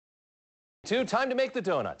2, time to make the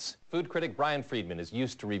donuts. Food critic Brian Freedman is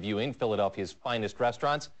used to reviewing Philadelphia's finest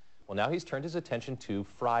restaurants. Well, now he's turned his attention to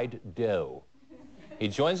fried dough. He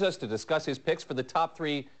joins us to discuss his picks for the top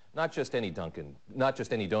 3, not just any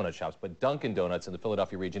donut shops, but Dunkin' Donuts in the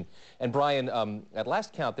Philadelphia region. And Brian, at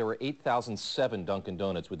last count, there were 8,007 Dunkin'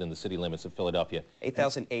 Donuts within the city limits of Philadelphia.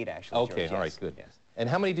 8,008, actually, Okay, George, all right, yes. good. Yes. And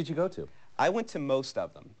how many did you go to? I went to most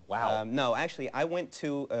of them. Wow. No, actually, I went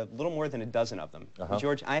to a little more than a dozen of them.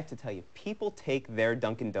 George, I have to tell you, people take their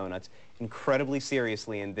Dunkin' Donuts incredibly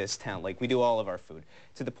seriously in this town, like we do all of our food,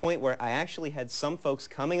 to the point where I actually had some folks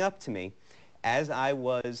coming up to me as I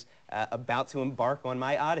was about to embark on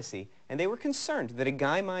my odyssey, and they were concerned that a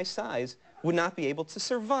guy my size would not be able to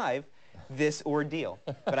survive this ordeal.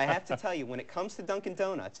 But I have to tell you, when it comes to Dunkin'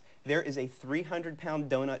 Donuts, there is a 300-pound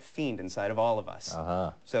donut fiend inside of all of us.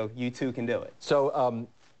 So you too can do it. So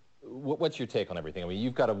what's your take on everything? I mean,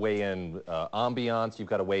 you've got to weigh in ambiance, you've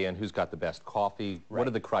got to weigh in who's got the best coffee. Right. What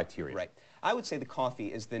are the criteria? Right. I would say the coffee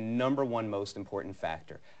is the #1 most important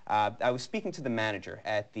factor. I was speaking to the manager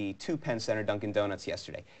at the 2 Penn Center Dunkin' Donuts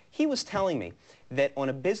yesterday. He was telling me that on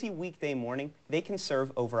a busy weekday morning, they can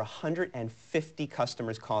serve over 150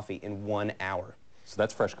 customers coffee in 1 hour. So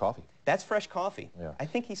that's fresh coffee. That's fresh coffee. Yeah. I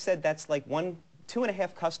think he said that's like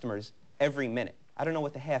 2.5 customers every minute. I don't know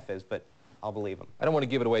what the half is, but I'll believe him. I don't want to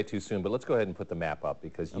give it away too soon, but let's go ahead and put the map up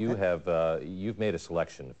because you've made a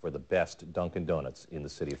selection for the best Dunkin' Donuts in the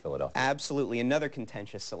city of Philadelphia. Absolutely. Another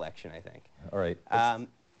contentious selection, I think. All right.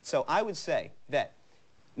 So I would say that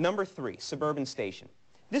 #3, Suburban Station.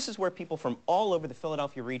 This is where people from all over the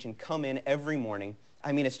Philadelphia region come in every morning.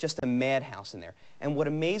 I mean, it's just a madhouse in there. And what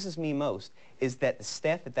amazes me most is that the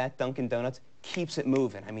staff at that Dunkin' Donuts keeps it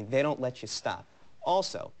moving. I mean, they don't let you stop.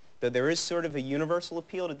 Also, though there is sort of a universal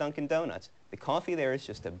appeal to Dunkin' Donuts, the coffee there is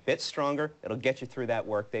just a bit stronger. It'll get you through that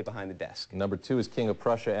workday behind the desk. #2 is King of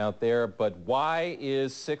Prussia out there, but why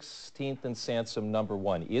is 16th and Sansom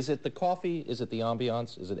 #1? Is it the coffee? Is it the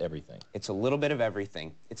ambiance? Is it everything? It's a little bit of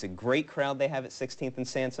everything. It's a great crowd they have at 16th and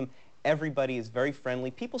Sansom. Everybody is very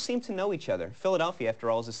friendly. People seem to know each other. Philadelphia,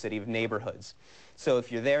 after all, is a city of neighborhoods. So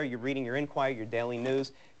if you're there, you're reading your Inquirer, your daily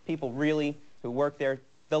news, people really who work there,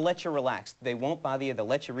 they'll let you relax. They won't bother you. They'll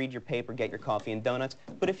let you read your paper, get your coffee and donuts.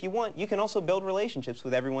 But if you want, you can also build relationships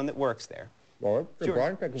with everyone that works there. All right.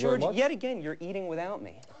 Brian, thank you very much. George, yet again, you're eating without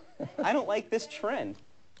me. I don't like this trend.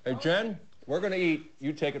 Hey, Jen, we're going to eat.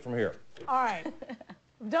 You take it from here. All right.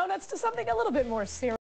 Donuts to something a little bit more serious.